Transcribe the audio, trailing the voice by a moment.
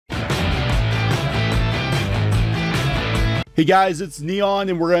Hey guys, it's Neon,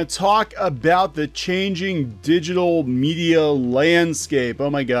 and we're going to talk about the changing digital media landscape. Oh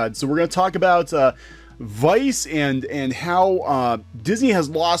my god. So we're going to talk about Vice and how Disney has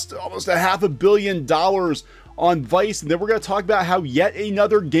lost almost $500 million on Vice, and then we're going to talk about how yet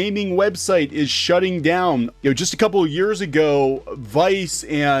another gaming website is shutting down. You know, just a couple of years ago, Vice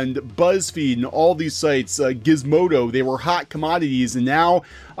and BuzzFeed and all these sites, Gizmodo, they were hot commodities, and now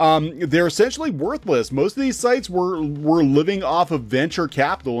they're essentially worthless. Most of these sites were living off of venture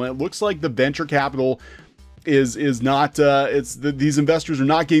capital, and it looks like the venture capital is not. These investors are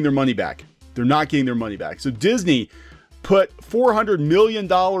not getting their money back. They're not getting their money back. So Disney put $400 million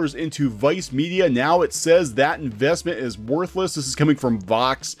into Vice Media. Now it says that investment is worthless. This is coming from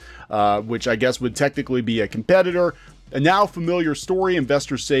Vox, which I guess would technically be a competitor. A now familiar story.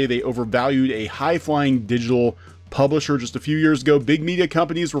 Investors say they overvalued a high-flying digital publisher just a few years ago. Big media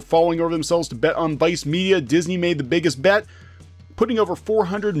companies were falling over themselves to bet on Vice Media. Disney made the biggest bet, putting over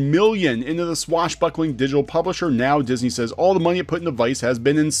 $400 million into the swashbuckling digital publisher. Now Disney says all the money it put into Vice has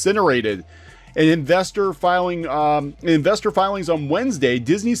been incinerated. In investor filings on Wednesday,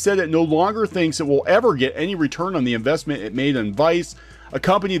 Disney said it no longer thinks it will ever get any return on the investment it made in Vice, a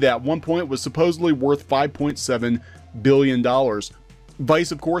company that at one point was supposedly worth $5.7 billion.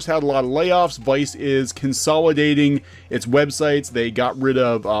 Vice, of course, had a lot of layoffs. Vice is consolidating its websites. They got rid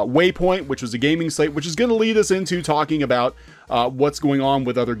of Waypoint, which was a gaming site, which is going to lead us into talking about what's going on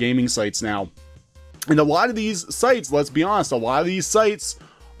with other gaming sites now. And a lot of these sites, let's be honest, a lot of these sites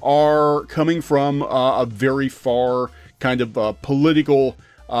are coming from a very far kind of political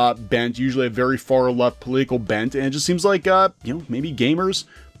bent, usually a very far left political bent, and it just seems like maybe gamers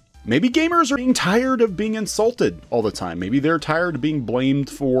are being tired of being insulted all the time. Maybe they're tired of being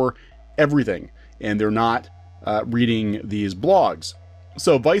blamed for everything, and they're not reading these blogs.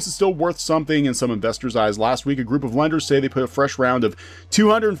 So Vice is still worth something in some investors' eyes. Last week, a group of lenders say they put a fresh round of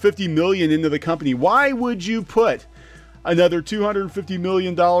 $250 million into the company. Why would you put another $250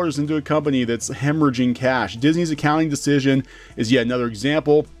 million into a company that's hemorrhaging cash? Disney's accounting decision is yet another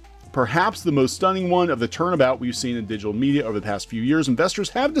example, perhaps the most stunning one, of the turnabout we've seen in digital media over the past few years.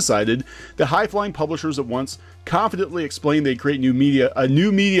 Investors have decided that high-flying publishers that once confidently explained they'd create a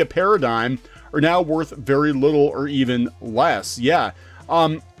new media paradigm are now worth very little or even less. Yeah,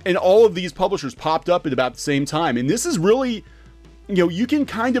 and all of these publishers popped up at about the same time, and this is really, you can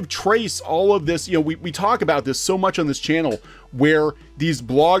kind of trace all of this. We talk about this so much on this channel, where these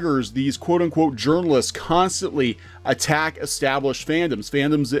bloggers, these quote-unquote journalists, constantly attack established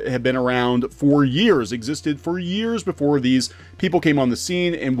fandoms that have been around for years, existed for years before these people came on the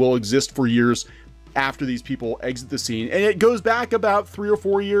scene, and will exist for years after these people exit the scene. And it goes back about 3 or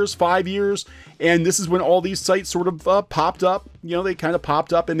 4 years, 5 years, and this is when all these sites sort of popped up. They kind of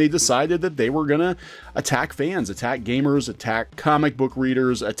popped up, and they decided that they were gonna attack fans, attack gamers, attack comic book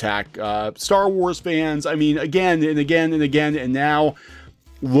readers, attack Star Wars fans. I mean, again and again and again, and now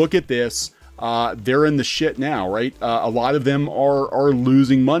look at this. They're in the shit now, right? A lot of them are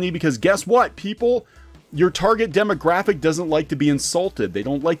losing money because guess what? Your target demographic doesn't like to be insulted. They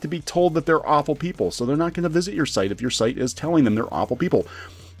don't like to be told that they're awful people, so they're not going to visit your site if your site is telling them they're awful people.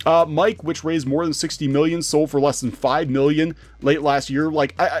 Mike, which raised more than $60 million, sold for less than $5 million late last year.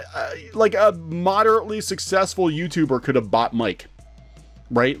 Like a moderately successful YouTuber could have bought Mike,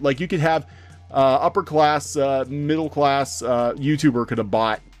 right? Like you could have upper class, middle class YouTuber could have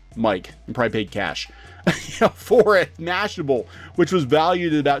bought Mike and probably paid cash for it. Mashable, which was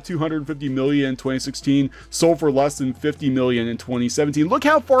valued at about $250 million in 2016, sold for less than $50 million in 2017. Look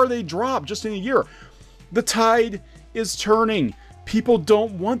how far they dropped just in a year. The tide is turning. People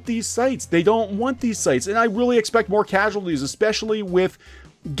don't want these sites. They don't want these sites, and I really expect more casualties, especially with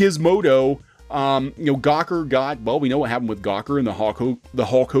Gizmodo. Gawker got, well, we know what happened with Gawker in the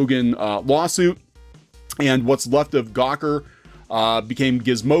Hulk Hogan lawsuit, and what's left of Gawker became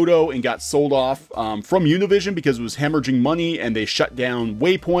Gizmodo and got sold off from Univision because it was hemorrhaging money, and they shut down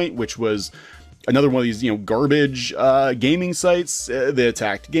Waypoint, which was another one of these garbage gaming sites that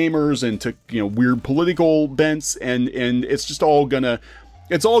attacked gamers and took weird political bents, and it's just all gonna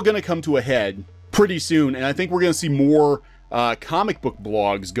come to a head pretty soon. And I think we're gonna see more comic book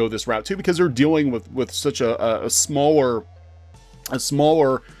blogs go this route too, because they're dealing with such a smaller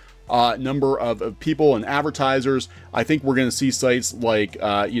number of people and advertisers. I think we're going to see sites like,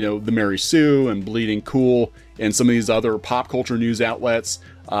 the Mary Sue and Bleeding Cool and some of these other pop culture news outlets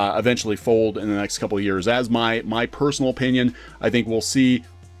eventually fold in the next couple of years. As my personal opinion, I think we'll see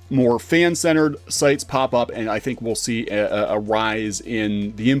more fan-centered sites pop up, and I think we'll see a rise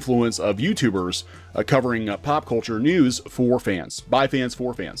in the influence of YouTubers covering pop culture news for fans, by fans,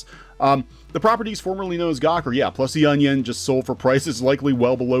 for fans. The properties formerly known as Gawker, yeah, plus The Onion just sold for prices likely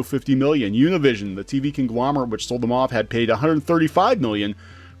well below $50 million. Univision, the TV conglomerate which sold them off, had paid $135 million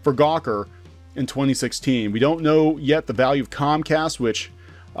for Gawker in 2016. We don't know yet the value of Comcast, which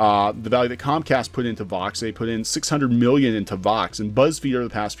the value that Comcast put into Vox. They put in $600 million into Vox and BuzzFeed over the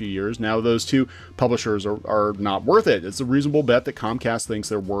past few years. Now those two publishers are not worth it. It's a reasonable bet that Comcast thinks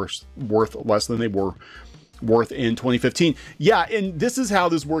they're worth less than they were worth in 2015. Yeah, and this is how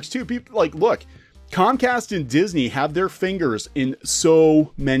this works too. People, like, look, Comcast and Disney have their fingers in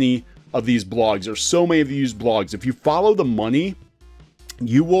so many of these blogs. There's so many of these blogs. If you follow the money,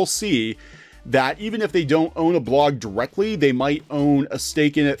 you will see that even if they don't own a blog directly, they might own a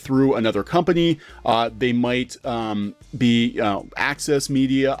stake in it through another company. They might be Access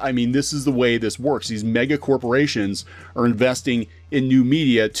Media. I mean, this is the way this works. These mega corporations are investing in new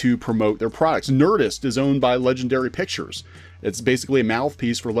media to promote their products. Nerdist is owned by Legendary Pictures. It's basically a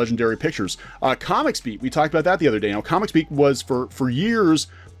mouthpiece for Legendary Pictures. ComicsBeat, we talked about that the other day. Now, ComicsBeat was for years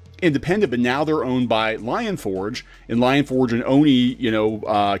independent, but now they're owned by LionForge, and LionForge and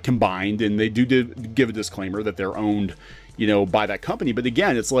Oni, combined, and they do give a disclaimer that they're owned, by that company. But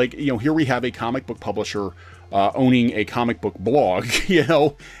again, it's like, here we have a comic book publisher owning a comic book blog,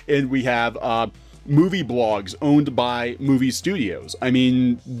 and we have movie blogs owned by movie studios. I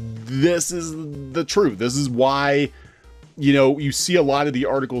mean, this is the truth. This is why, you see a lot of the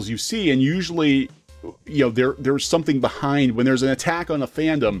articles you see, and usually, there's something behind when there's an attack on a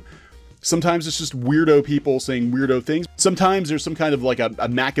fandom. Sometimes it's just weirdo people saying weirdo things. Sometimes there's some kind of like a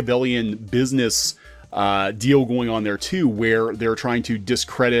Machiavellian business deal going on there too, where they're trying to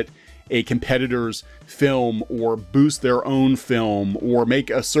discredit a competitor's film or boost their own film or make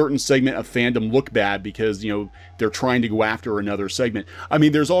a certain segment of fandom look bad because, they're trying to go after another segment. I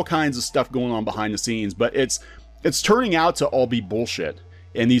mean, there's all kinds of stuff going on behind the scenes, but it's turning out to all be bullshit.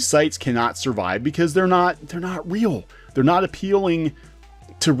 And these sites cannot survive because they're not real. They're not appealing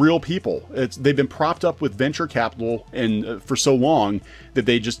to real people. They've been propped up with venture capital and for so long that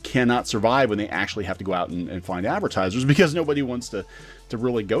they just cannot survive when they actually have to go out and find advertisers because nobody wants to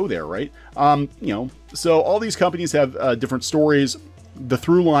really go there, right? So all these companies have different stories. The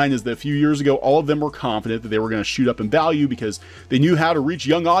through line is that a few years ago, all of them were confident that they were going to shoot up in value because they knew how to reach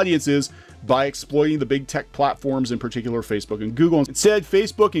young audiences by exploiting the big tech platforms, in particular Facebook and Google. Instead,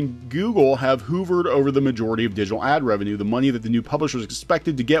 Facebook and Google have hoovered over the majority of digital ad revenue, the money that the new publishers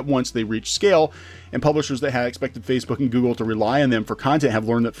expected to get once they reached scale, and publishers that had expected Facebook and Google to rely on them for content have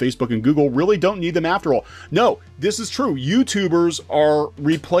learned that Facebook and Google really don't need them after all. No, this is true. YouTubers are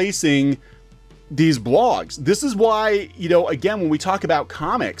replacing these blogs. This is why, again, when we talk about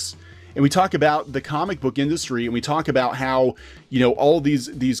comics, and we talk about the comic book industry, and we talk about how, all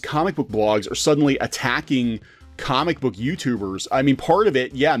these comic book blogs are suddenly attacking comic book YouTubers. I mean, part of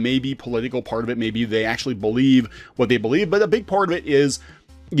it, yeah, maybe political, part of it, maybe they actually believe what they believe, but a big part of it is,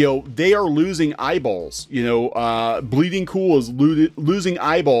 they are losing eyeballs. Bleeding Cool is losing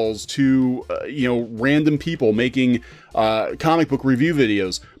eyeballs to, random people making comic book review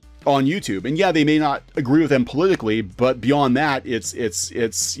videos on YouTube. And yeah, they may not agree with them politically, but beyond that, it's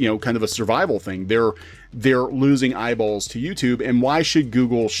kind of a survival thing. They're losing eyeballs to YouTube, and why should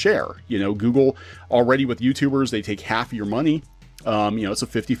Google share? Google already with YouTubers, they take half of your money. It's a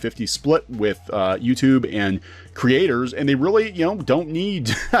 50-50 split with YouTube and creators, and they really, don't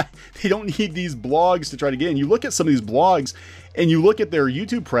need they don't need these blogs to try to get in. You look at some of these blogs and you look at their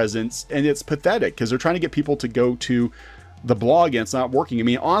YouTube presence, and it's pathetic because they're trying to get people to go to the blog and it's not working. I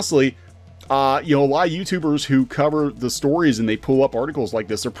mean, honestly, a lot of YouTubers who cover the stories and they pull up articles like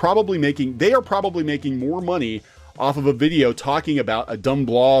this, they are probably making more money off of a video talking about a dumb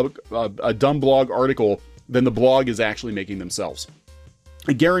blog article than the blog is actually making themselves.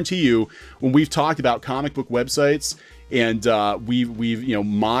 I guarantee you, when we've talked about comic book websites and we've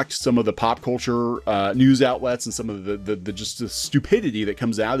mocked some of the pop culture news outlets and some of the just the stupidity that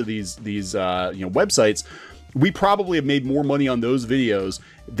comes out of these websites, we probably have made more money on those videos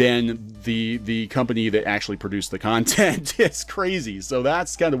than the company that actually produced the content. It's crazy. So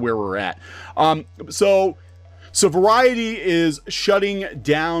that's kind of where we're at. So Variety is shutting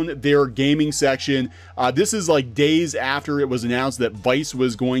down their gaming section. This is like days after it was announced that Vice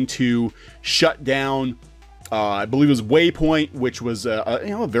was going to shut down, I believe it was Waypoint, which was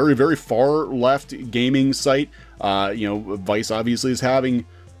a very, very far left gaming site. Vice obviously is having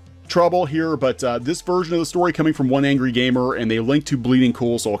trouble here, but this version of the story coming from One Angry Gamer, and they link to Bleeding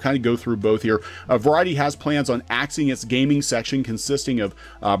Cool, so I'll kind of go through both here. Variety has plans on axing its gaming section consisting of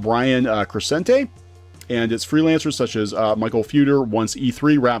Brian Crescente and its freelancers such as Michael Feuder once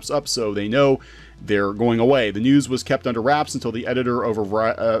E3 wraps up, so they know they're going away. The news was kept under wraps until the editor over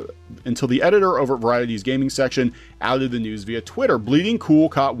Variety's gaming section outed the news via Twitter. Bleeding Cool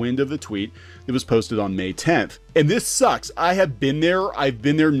caught wind of the tweet that was posted on May 10th. And this sucks. I have been there. I've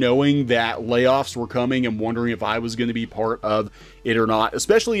been there knowing that layoffs were coming and wondering if I was going to be part of it or not,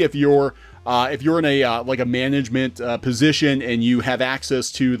 especially if you're in a like a management position and you have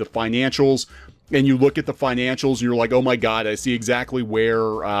access to the financials. And you look at the financials and you're like, oh my God, I see exactly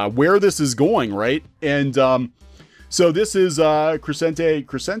where this is going, right? And so this is Crescente?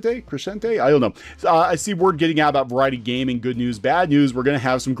 I don't know. I see word getting out about Variety Gaming. Good news, bad news. We're going to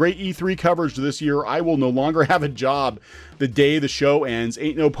have some great E3 coverage this year. I will no longer have a job the day the show ends.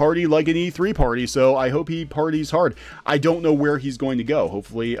 Ain't no party like an E3 party, so I hope he parties hard. I don't know where he's going to go.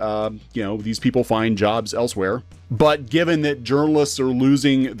 Hopefully, you know, these people find jobs elsewhere. But given that journalists are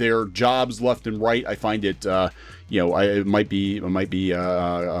losing their jobs left and right, I find it, you know, it might be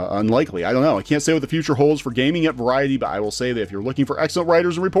unlikely. I don't know. I can't say what the future holds for gaming at Variety, but I will say that if you're looking for excellent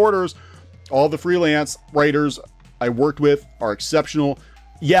writers and reporters, all the freelance writers I worked with are exceptional.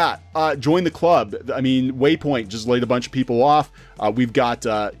 Yeah, join the club. I mean, Waypoint just laid a bunch of people off. We've got,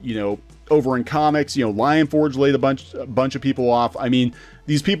 you know, over in comics, you know, Lionforge laid a bunch of people off. I mean,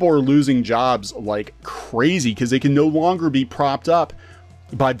 these people are losing jobs like crazy because they can no longer be propped up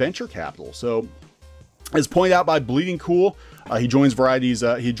by venture capital. So, as pointed out by Bleeding Cool, he joined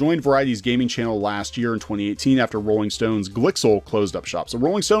Variety's gaming channel last year in 2018 after Rolling Stone's Glixel closed up shop. So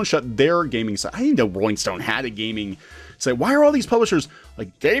Rolling Stone shut their gaming site. I didn't know Rolling Stone had a gaming site. Why are all these publishers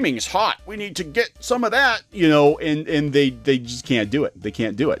like, gaming is hot, we need to get some of that, you know? And they just can't do it. They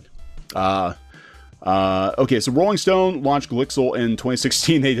can't do it. Okay, so Rolling Stone launched Glixel in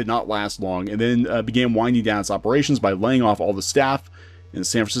 2016. They did not last long, and then began winding down its operations by laying off all the staff in the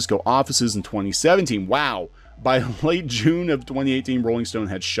San Francisco offices in 2017. Wow. By late June of 2018, Rolling Stone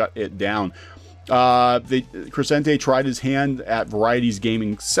had shut it down. Crescente tried his hand at Variety's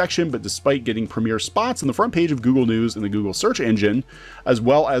gaming section, but despite getting premier spots on the front page of Google News and the Google search engine, as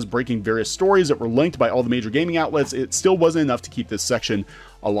well as breaking various stories that were linked by all the major gaming outlets, it still wasn't enough to keep this section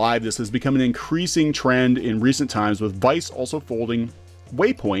alive. This has become an increasing trend in recent times, with Vice also folding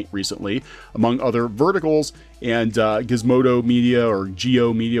Waypoint recently, among other verticals, and Gizmodo Media, or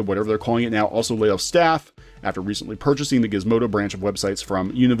Geo Media, whatever they're calling it now, also laid off staff after recently purchasing the Gizmodo branch of websites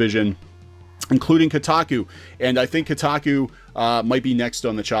from Univision, including Kotaku. And I think Kotaku might be next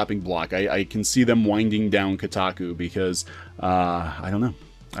on the chopping block. I can see them winding down Kotaku because I don't know.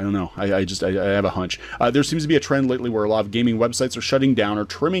 I have a hunch. There seems to be a trend lately where a lot of gaming websites are shutting down or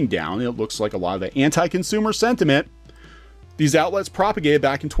trimming down. It looks like a lot of the anti-consumer sentiment these outlets propagated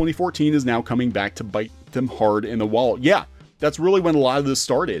back in 2014 is now coming back to bite them hard in the wallet. Yeah, that's really when a lot of this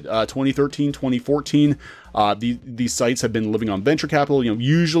started. 2013, 2014, these sites have been living on venture capital. You know,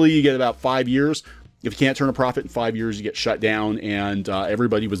 usually you get about 5 years. If you can't turn a profit in 5 years, you get shut down. And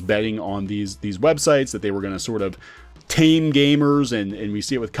everybody was betting on these websites that they were going to sort of tame gamers, and we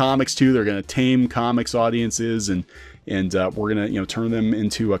see it with comics too. They're going to tame comics audiences, and we're going to, you know, turn them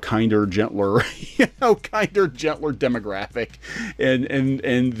into a kinder, gentler, kinder, gentler demographic,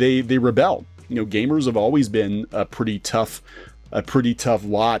 and they rebel. You know, gamers have always been a pretty tough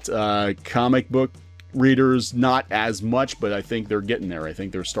lot. Comic book readers, not as much, but I think they're getting there. I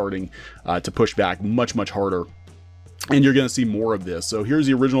think they're starting to push back much harder. And you're going to see more of this. So here's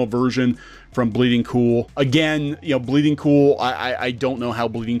the original version from Bleeding Cool. Again, you know, Bleeding Cool, I don't know how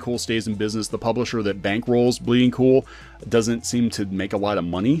Bleeding Cool stays in business. The publisher that bankrolls Bleeding Cool doesn't seem to make a lot of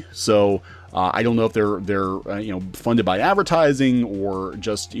money. So I don't know if they're you know, funded by advertising or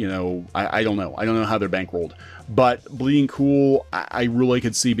just, you know, I don't know. I don't know how they're bankrolled. But Bleeding Cool, I really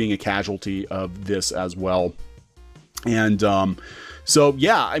could see being a casualty of this as well. And so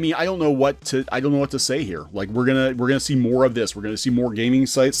yeah, I mean, I don't know what to say here. Like, we're gonna see more of this. We're gonna see more gaming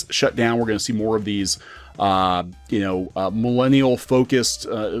sites shut down. We're gonna see more of these millennial focused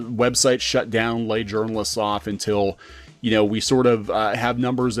websites shut down, lay journalists off until, you know, we sort of have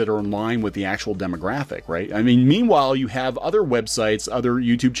numbers that are in line with the actual demographic, right? I mean, meanwhile, you have other websites, other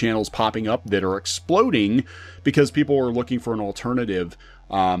YouTube channels popping up that are exploding because people are looking for an alternative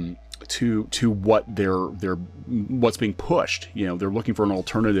to what's being pushed. You know, they're looking for an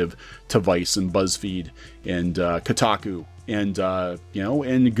alternative to Vice and BuzzFeed and Kotaku, and you know,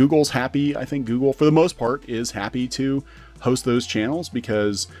 and Google's happy. I think Google, for the most part, is happy to host those channels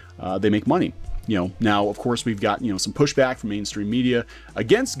because they make money. now of course we've got, some pushback from mainstream media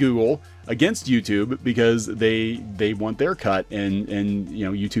against Google, against YouTube, because they want their cut, and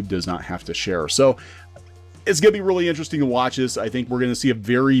YouTube does not have to share. So it's going to be really interesting to watch this. I think we're going to see a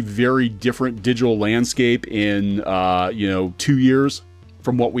very, very different digital landscape in, 2 years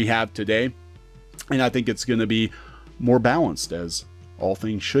from what we have today. And I think it's going to be more balanced, as all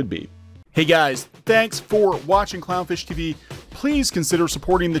things should be. Hey guys, thanks for watching Clownfish TV. Please consider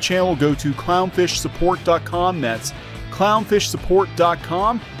supporting the channel. Go to clownfishsupport.com. That's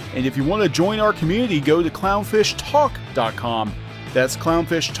clownfishsupport.com. And if you want to join our community, go to clownfishtalk.com. That's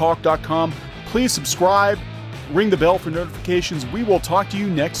clownfishtalk.com. Please subscribe, ring the bell for notifications. We will talk to you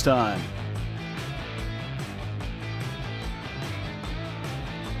next time.